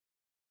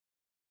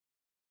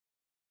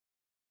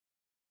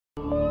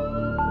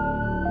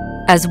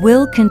As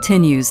Will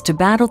continues to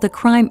battle the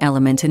crime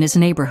element in his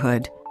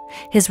neighborhood,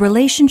 his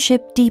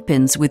relationship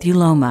deepens with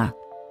Uloma,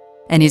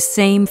 and his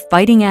same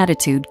fighting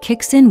attitude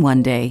kicks in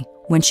one day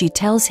when she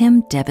tells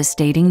him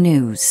devastating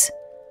news.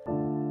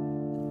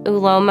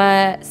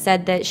 Uloma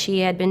said that she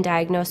had been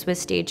diagnosed with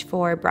stage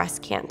 4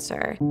 breast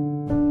cancer,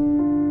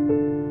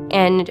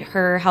 and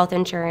her health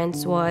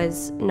insurance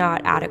was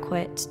not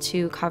adequate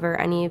to cover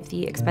any of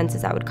the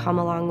expenses that would come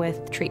along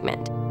with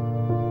treatment.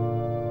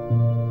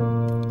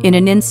 In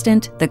an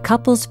instant, the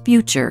couple's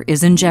future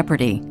is in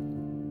jeopardy.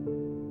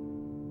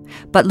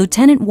 But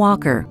Lieutenant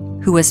Walker,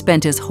 who has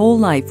spent his whole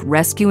life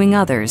rescuing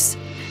others,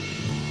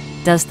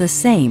 does the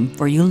same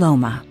for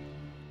Uloma.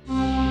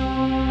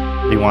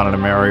 He wanted to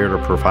marry her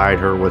to provide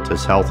her with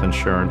his health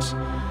insurance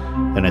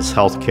and his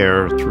health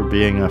care through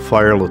being a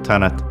fire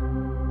lieutenant.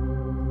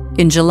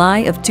 In July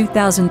of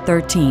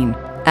 2013,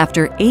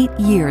 after 8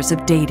 years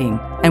of dating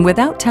and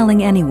without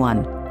telling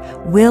anyone,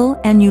 Will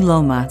and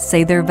Uloma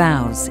say their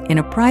vows in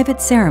a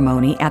private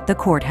ceremony at the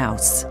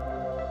courthouse.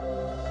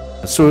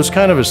 So it was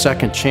kind of a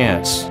second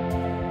chance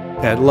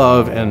at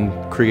love and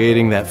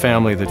creating that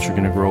family that you're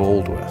going to grow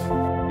old with.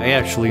 I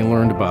actually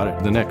learned about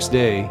it the next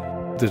day.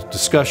 The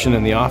discussion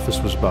in the office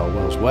was about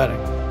Will's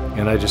wedding,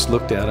 and I just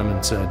looked at him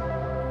and said,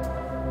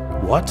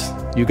 "What?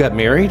 You got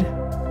married?"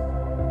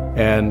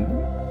 And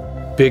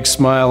big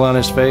smile on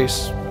his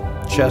face,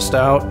 chest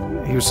out.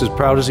 He was as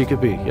proud as he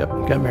could be. Yep,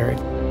 got married.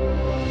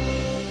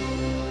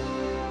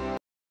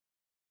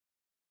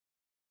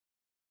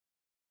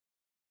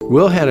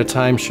 Will had a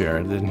timeshare,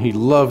 and he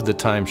loved the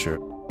timeshare.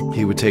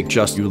 He would take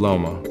just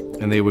Uloma,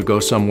 and they would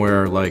go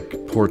somewhere like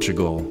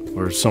Portugal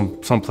or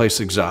someplace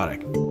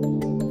exotic.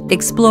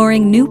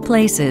 Exploring new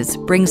places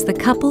brings the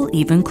couple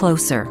even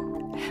closer,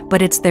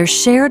 but it's their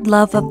shared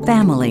love of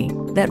family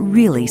that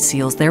really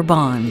seals their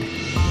bond.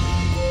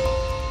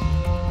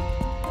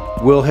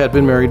 Will had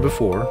been married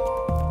before.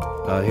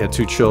 He had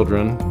 2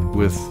 children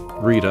with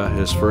Rita,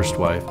 his first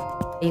wife.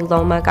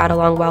 Uloma got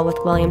along well with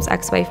William's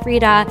ex-wife,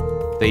 Rita.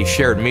 They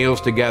shared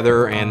meals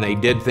together and they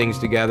did things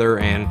together,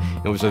 and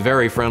it was a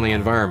very friendly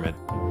environment.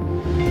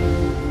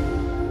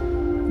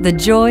 The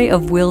joy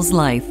of Will's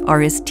life are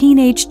his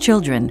teenage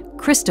children,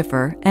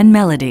 Christopher and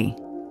Melody.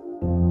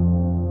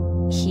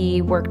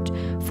 He worked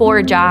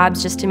 4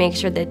 jobs just to make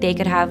sure that they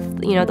could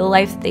have, the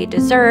life that they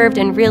deserved,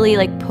 and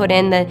really put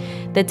in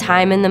the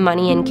time and the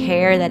money and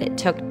care that it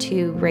took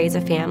to raise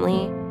a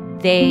family.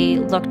 They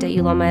looked at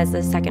Uloma as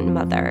a second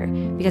mother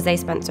because they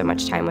spent so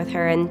much time with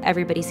her, and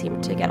everybody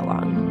seemed to get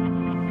along.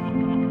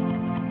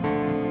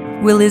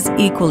 Will is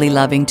equally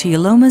loving to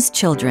Uloma's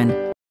children.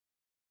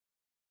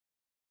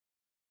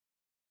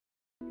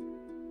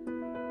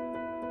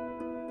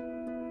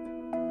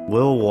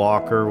 Will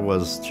Walker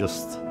was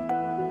just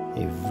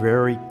a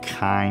very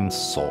kind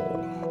soul.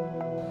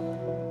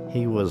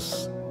 He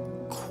was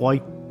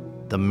quite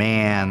the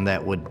man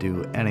that would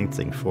do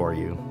anything for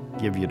you,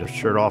 give you the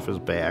shirt off his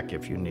back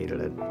if you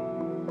needed it.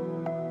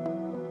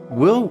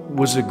 Will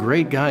was a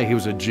great guy. He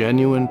was a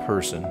genuine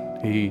person.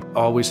 He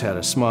always had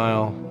a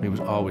smile. He was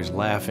always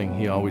laughing.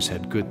 He always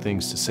had good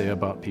things to say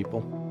about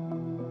people.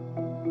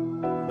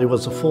 He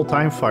was a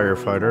full-time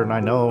firefighter, and I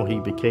know he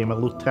became a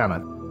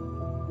lieutenant.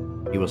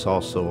 He was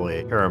also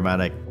a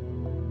paramedic.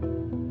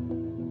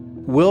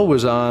 Will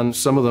was on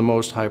some of the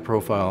most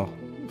high-profile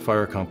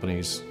fire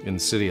companies in the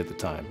city at the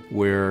time,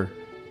 where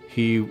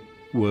he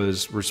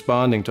was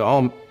responding to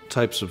all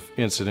types of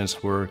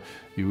incidents where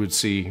you would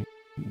see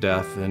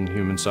death and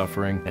human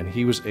suffering, and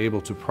he was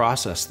able to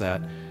process that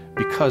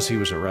because he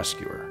was a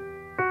rescuer.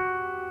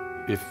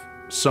 If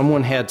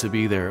someone had to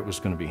be there, it was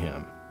going to be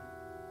him.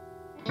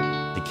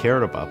 He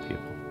cared about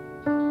people.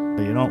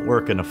 You don't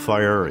work in a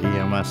fire or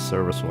EMS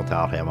service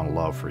without having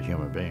love for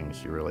human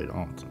beings. You really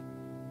don't.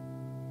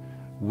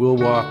 Will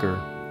Walker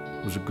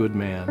was a good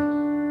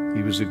man.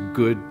 He was a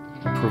good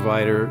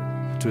provider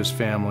to his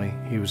family.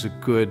 He was a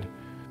good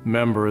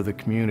member of the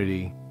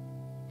community.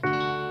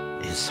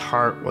 His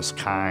heart was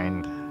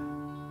kind.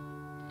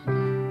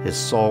 His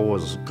soul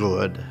was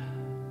good.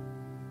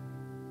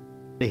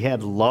 He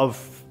had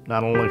love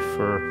not only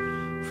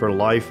for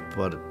life,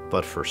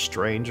 but for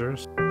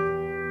strangers.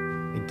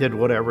 He did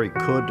whatever he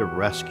could to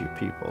rescue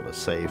people, to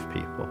save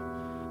people.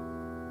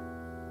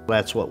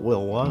 That's what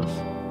Will was.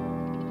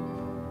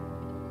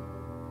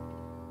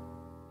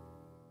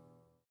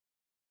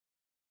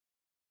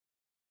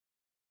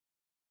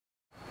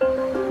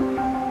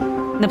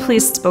 The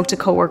police spoke to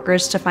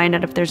coworkers to find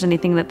out if there's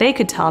anything that they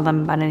could tell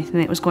them about anything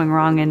that was going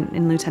wrong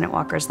in Lieutenant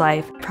Walker's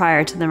life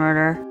prior to the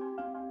murder.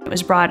 It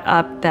was brought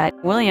up that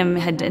William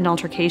had an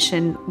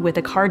altercation with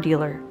a car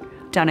dealer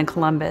down in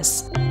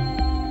Columbus.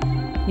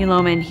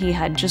 Uloma and he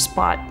had just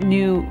bought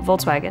new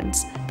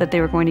Volkswagens that they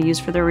were going to use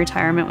for their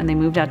retirement when they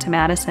moved out to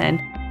Madison.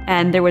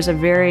 And there was a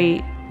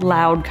very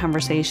loud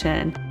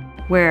conversation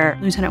where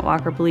Lieutenant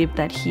Walker believed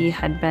that he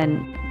had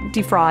been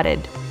defrauded.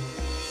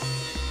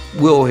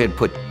 Will had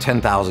put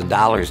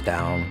 $10,000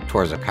 down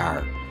towards a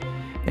car,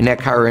 and that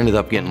car ended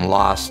up getting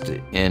lost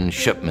in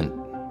shipment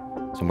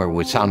somewhere,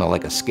 which sounded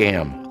like a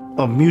scam.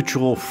 A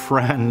mutual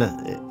friend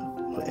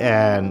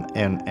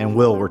and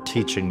Will were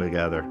teaching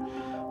together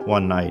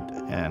one night,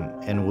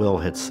 and Will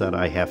had said,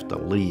 "I have to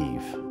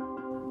leave."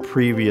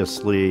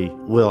 Previously,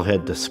 Will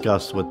had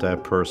discussed with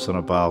that person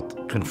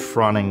about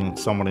confronting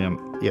somebody,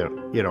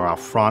 out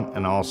front,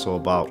 and also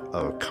about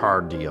a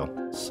car deal.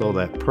 So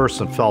that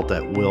person felt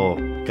that Will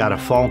got a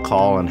phone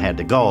call and had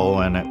to go,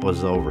 and it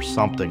was over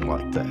something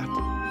like that.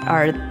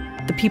 Are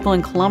the people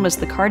in Columbus,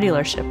 the car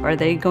dealership, are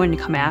they going to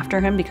come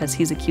after him because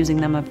he's accusing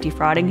them of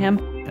defrauding him?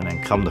 And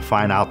then come to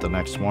find out the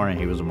next morning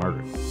he was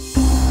murdered.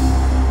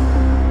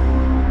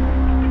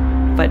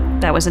 But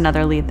that was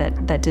another lead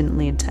that didn't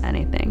lead to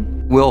anything.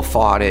 Will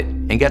fought it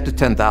and got the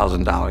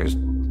 $10,000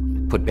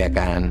 put back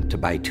on to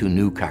buy 2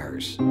 new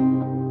cars.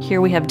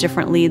 Here we have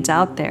different leads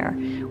out there.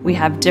 We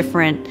have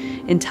different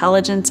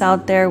intelligence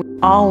out there.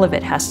 All of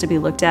it has to be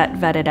looked at,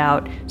 vetted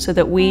out, so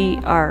that we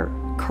are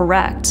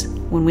correct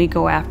when we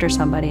go after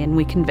somebody and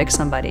we convict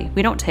somebody.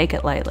 We don't take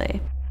it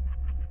lightly.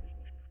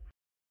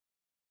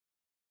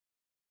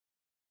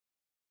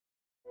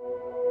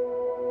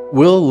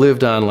 Will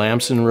lived on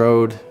Lamson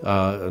Road,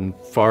 on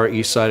far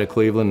east side of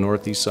Cleveland,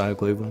 northeast side of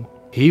Cleveland.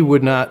 He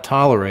would not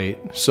tolerate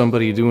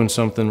somebody doing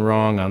something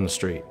wrong on the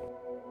street.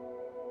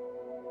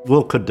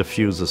 Will could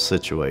diffuse a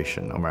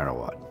situation no matter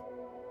what.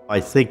 I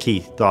think he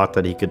thought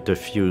that he could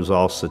diffuse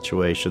all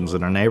situations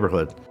in a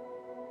neighborhood.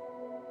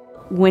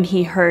 When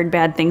he heard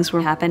bad things were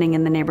happening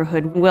in the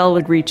neighborhood, Will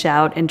would reach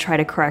out and try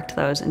to correct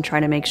those and try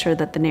to make sure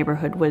that the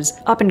neighborhood was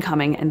up and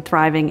coming and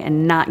thriving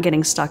and not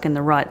getting stuck in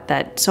the rut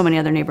that so many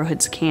other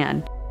neighborhoods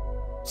can.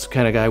 It's the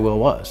kind of guy Will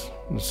was.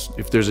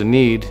 If there's a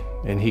need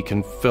and he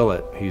can fill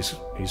it, he's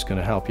going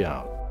to help you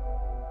out.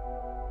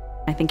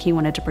 I think he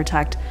wanted to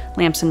protect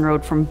Lamson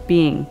Road from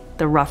being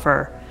the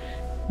rougher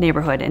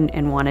neighborhood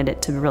and wanted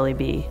it to really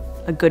be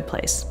a good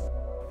place.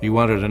 He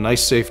wanted a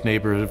nice, safe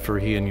neighborhood for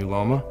he and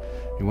Uloma.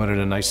 He wanted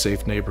a nice,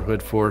 safe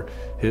neighborhood for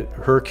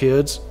her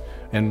kids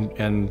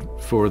and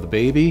for the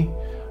baby.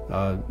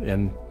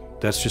 And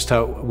that's just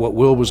what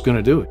Will was going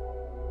to do.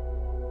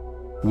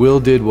 Will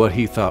did what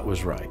he thought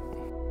was right.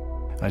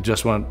 I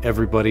just want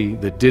everybody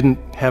that didn't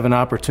have an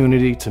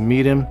opportunity to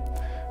meet him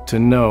to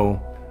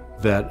know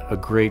that a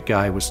great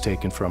guy was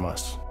taken from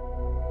us.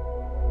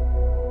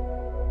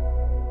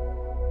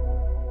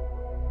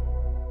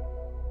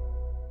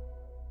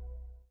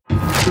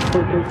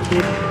 Report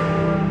 13.